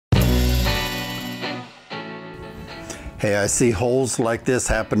Hey, I see holes like this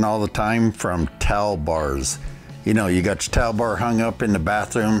happen all the time from towel bars. You know, you got your towel bar hung up in the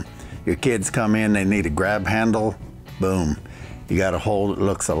bathroom, your kids come in, they need a grab handle, boom. You got a hole that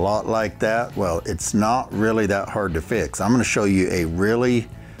looks a lot like that. Well, it's not really that hard to fix. I'm gonna show you a really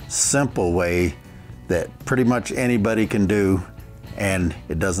simple way that pretty much anybody can do, and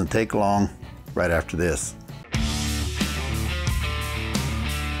it doesn't take long right after this.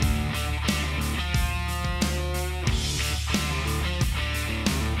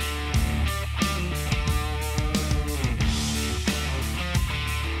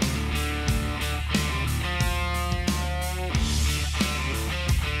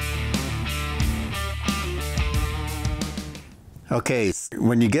 Okay,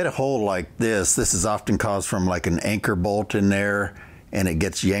 when you get a hole like this is often caused from like an anchor bolt in there, and it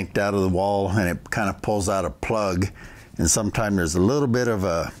gets yanked out of the wall and it kind of pulls out a plug, and sometimes there's a little bit of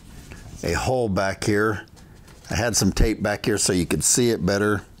a hole back here. I had some tape back here so you could see it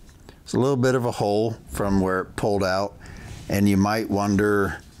better. It's a little bit of a hole from where it pulled out, and you might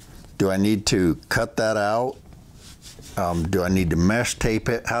wonder, do I need to cut that out? Do I need to mesh tape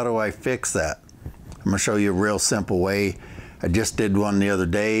it? How do I fix that? I'm gonna show you a real simple way. I just did one the other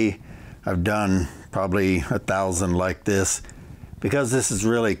day. I've done probably 1,000 like this because this is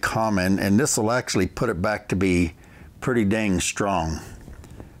really common, and this will actually put it back to be pretty dang strong.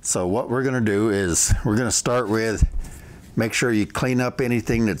 So what we're gonna do is we're gonna start with, make sure you clean up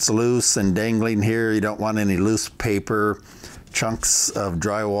anything that's loose and dangling here. You don't want any loose paper, chunks of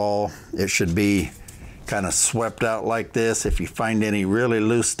drywall. It should be kind of swept out like this. If you find any really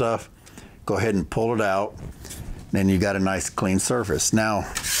loose stuff, go ahead and pull it out. Then you got a nice clean surface. Now,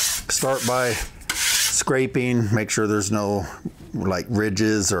 start by scraping, make sure there's no like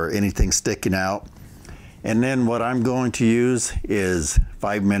ridges or anything sticking out. And then what I'm going to use is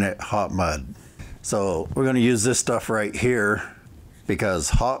 5-minute hot mud. So we're gonna use this stuff right here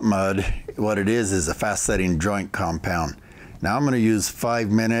because hot mud, what it is a fast setting joint compound. Now I'm gonna use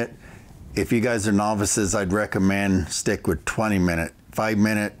 5-minute. If you guys are novices, I'd recommend stick with 20-minute.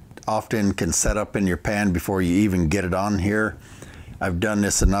 5-minute often can set up in your pan before you even get it on here. I've done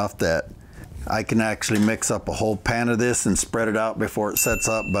this enough that I can actually mix up a whole pan of this and spread it out before it sets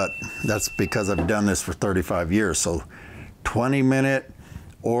up, but that's because I've done this for 35 years. So 20-minute,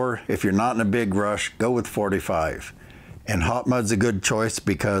 or if you're not in a big rush, go with 45. And hot mud's a good choice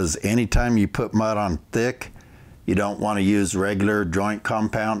because anytime you put mud on thick, you don't want to use regular joint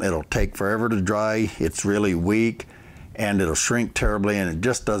compound. It'll take forever to dry. It's really weak, and it'll shrink terribly, and it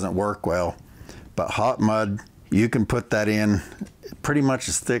just doesn't work well. But hot mud, you can put that in pretty much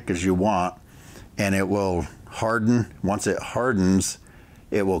as thick as you want, and it will harden. Once it hardens,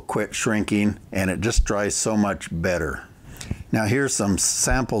 it will quit shrinking, and it just dries so much better. Now here's some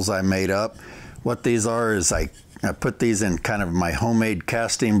samples I made up. What these are is I put these in kind of my homemade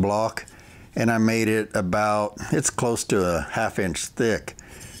casting block, and I made it about, it's close to a 1/2 inch thick,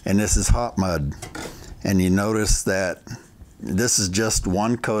 and this is hot mud. And you notice that this is just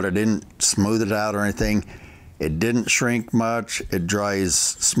one coat. I didn't smooth it out or anything. It didn't shrink much. It dries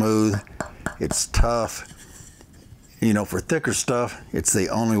smooth. It's tough. You know, for thicker stuff, it's the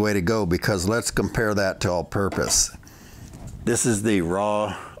only way to go, because let's compare that to all-purpose. This is the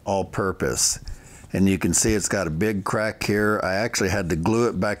raw all-purpose, and you can see it's got a big crack here. I actually had to glue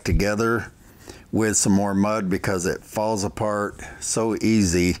it back together with some more mud because it falls apart so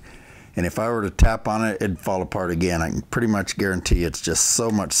easy. And if I were to tap on it, it'd fall apart again. I can pretty much guarantee it's just so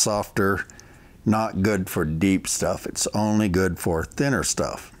much softer. Not good for deep stuff. It's only good for thinner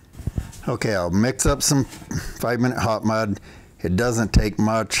stuff. Okay, I'll mix up some 5-minute hot mud. It doesn't take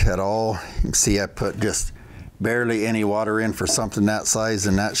much at all. You can see I put just barely any water in for something that size,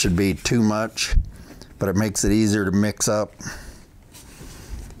 and that should be too much, but it makes it easier to mix up.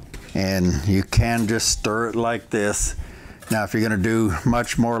 And you can just stir it like this. Now, if you're gonna do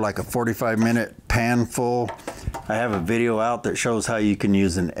much more, like a 45-minute pan full, I have a video out that shows how you can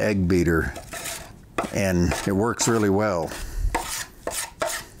use an egg beater, and it works really well.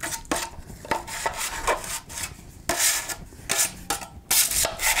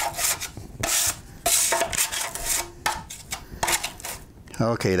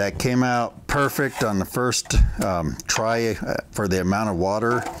 Okay, that came out perfect on the first try for the amount of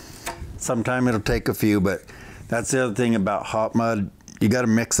water. Sometime it'll take a few, but that's the other thing about hot mud. You got to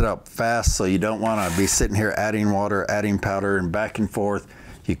mix it up fast, so you don't want to be sitting here adding water, adding powder, and back and forth.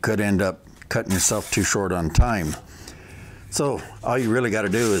 You could end up cutting yourself too short on time. So all you really got to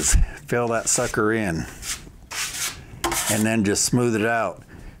do is fill that sucker in and then just smooth it out.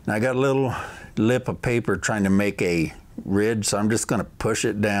 Now I got a little lip of paper trying to make a ridge, so I'm just going to push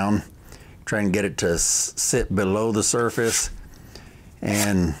it down, Try and get it to sit below the surface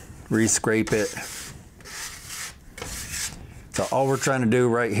and re-scrape it. So all we're trying to do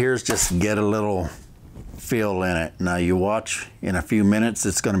right here is just get a little feel in it. Now you watch, in a few minutes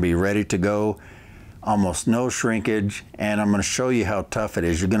it's going to be ready to go. Almost no shrinkage, and I'm going to show you how tough it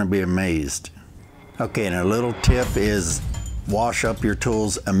is. You're going to be amazed. Okay, and a little tip is wash up your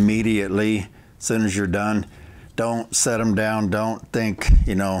tools immediately as soon as you're done. Don't set them down. Don't think,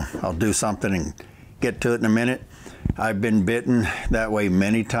 you know, I'll do something and get to it in a minute. I've been bitten that way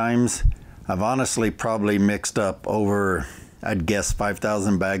many times. I've honestly probably mixed up over, I'd guess,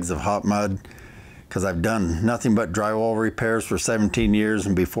 5,000 bags of hot mud, because I've done nothing but drywall repairs for 17 years,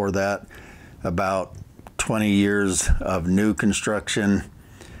 and before that about 20 years of new construction.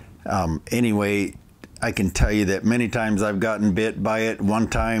 Anyway, I can tell you that many times I've gotten bit by it. One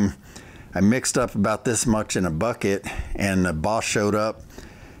time I mixed up about this much in a bucket, and the boss showed up,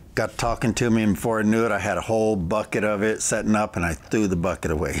 got talking to me, and before I knew it, I had a whole bucket of it setting up, and I threw the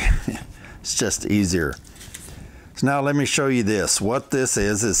bucket away. It's just easier. So now let me show you this. What this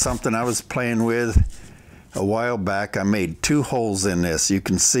is something I was playing with a while back. I made 2 holes in this. You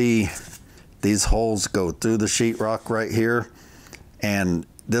can see these holes go through the sheetrock right here, and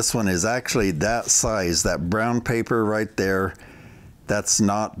this one is actually that size. That brown paper right there, that's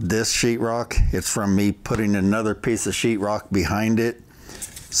not this sheetrock. It's from me putting another piece of sheetrock behind it,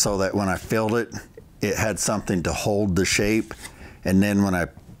 so that when I filled it, it had something to hold the shape. And then when I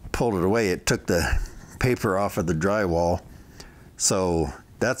pulled it away, it took the paper off of the drywall. So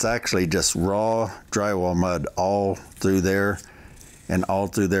that's actually just raw drywall mud all through there and all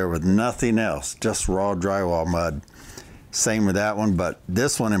through there with nothing else, just raw drywall mud. Same with that one, but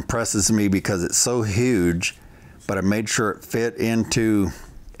this one impresses me because it's so huge, but I made sure it fit into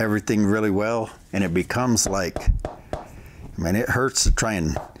everything really well, and it becomes like, I mean, it hurts to try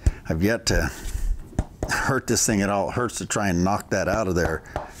and, I've yet to hurt this thing at all. It hurts to try and knock that out of there.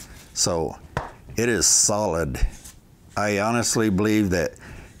 So it is solid. I honestly believe that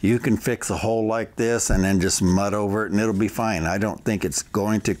you can fix a hole like this and then just mud over it and it'll be fine. I don't think it's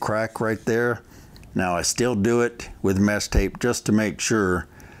going to crack right there. Now I still do it with mesh tape just to make sure,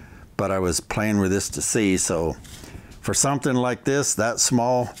 but I was playing with this to see. So for something like this, that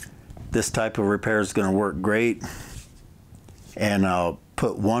small, this type of repair is going to work great. And I'll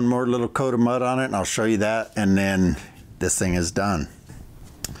put one more little coat of mud on it and I'll show you that, and then this thing is done.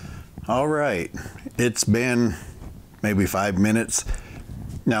 All right, it's been maybe 5 minutes.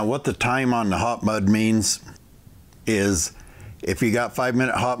 Now what the time on the hot mud means is, if you got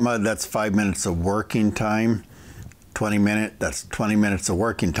 5-minute hot mud, that's 5 minutes of working time. 20-minute, that's 20 minutes of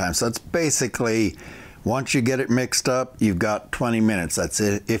working time. So that's basically, once you get it mixed up, you've got 20 minutes. That's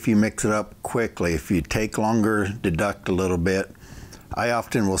it if you mix it up quickly. If you take longer, deduct a little bit. I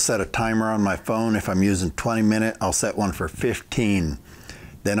often will set a timer on my phone. If I'm using 20-minute, I'll set one for 15.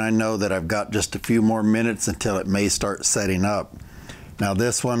 Then I know that I've got just a few more minutes until it may start setting up. Now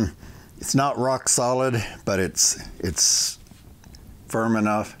this one, it's not rock solid, but it's firm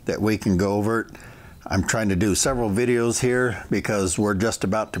enough that we can go over it. I'm trying to do several videos here because we're just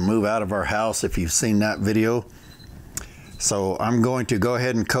about to move out of our house, if you've seen that video. So I'm going to go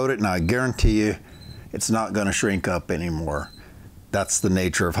ahead and coat it, and I guarantee you it's not going to shrink up anymore. That's the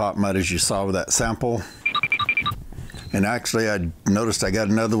nature of hot mud, as you saw with that sample. And actually I noticed I got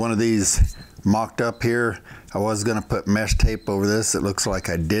another one of these mocked up here. I was going to put mesh tape over this. It looks like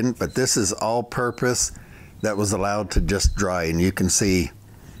I didn't, but this is all purpose that was allowed to just dry, and you can see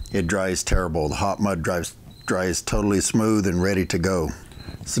it dries terrible. The hot mud dries totally smooth and ready to go.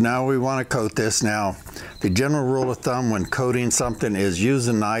 So now we want to coat this. Now the general rule of thumb when coating something is use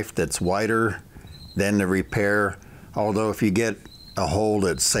a knife that's wider than the repair. Although if you get a hole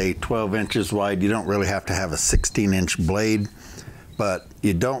that's say 12 inches wide, you don't really have to have a 16-inch blade, but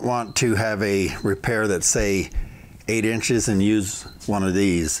you don't want to have a repair that's say 8 inches and use one of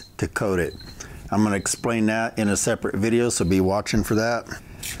these to coat it. I'm going to explain that in a separate video, so be watching for that.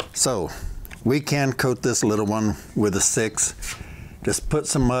 So we can coat this little one with a 6. Just put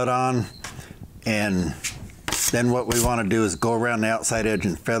some mud on, and then what we want to do is go around the outside edge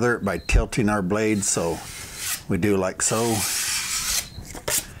and feather it by tilting our blade. So we do like so.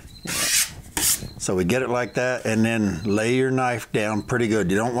 So we get it like that, and then lay your knife down pretty good.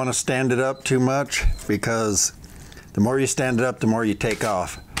 You don't want to stand it up too much, because the more you stand it up, the more you take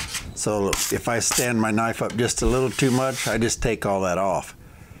off. So if I stand my knife up just a little too much, I just take all that off.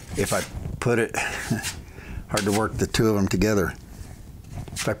 If I put it, hard to work the two of them together.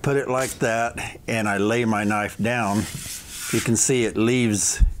 If I put it like that and I lay my knife down, you can see it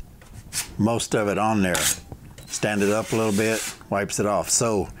leaves most of it on there. Stand it up a little bit, wipes it off.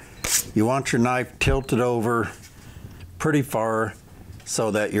 So You want your knife tilted over pretty far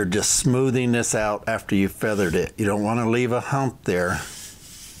so that you're just smoothing this out after you feathered it. You don't want to leave a hump there,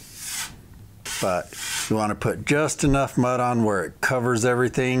 but you want to put just enough mud on where it covers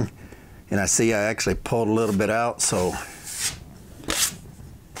everything. And I see I actually pulled a little bit out, so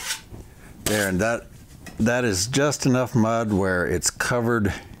there, and that is just enough mud where it's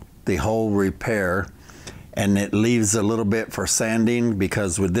covered the whole repair, and it leaves a little bit for sanding,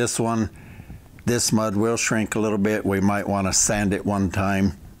 because with this one, this mud will shrink a little bit. We might want to sand it one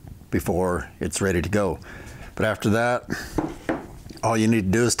time before it's ready to go. But after that, all you need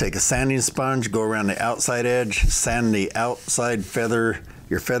to do is take a sanding sponge, go around the outside edge, sand the outside feather.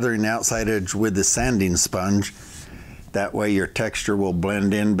 You're feathering the outside edge with the sanding sponge. That way your texture will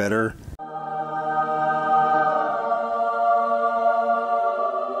blend in better.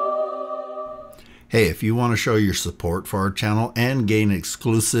 Hey, if you want to show your support for our channel and gain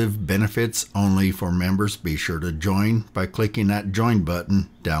exclusive benefits only for members, be sure to join by clicking that join button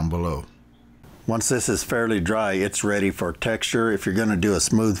down below. Once this is fairly dry, it's ready for texture. If you're going to do a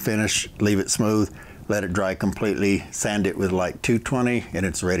smooth finish, leave it smooth, let it dry completely, sand it with like 220, and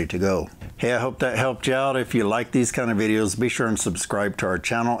it's ready to go. Hey, I hope that helped you out. If you like these kind of videos, be sure and subscribe to our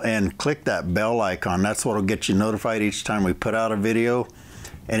channel and click that bell icon. That's what will get you notified each time we put out a video.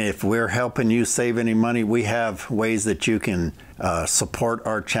 And if we're helping you save any money, we have ways that you can support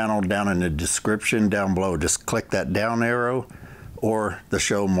our channel down in the description down below. Just click that down arrow or the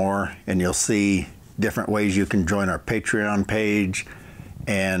show more, and you'll see different ways you can join our Patreon page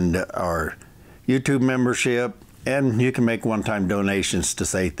and our YouTube membership, and you can make one-time donations to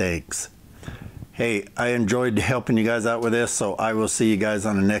say thanks. Hey, I enjoyed helping you guys out with this, so I will see you guys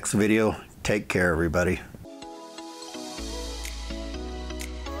on the next video. Take care, everybody.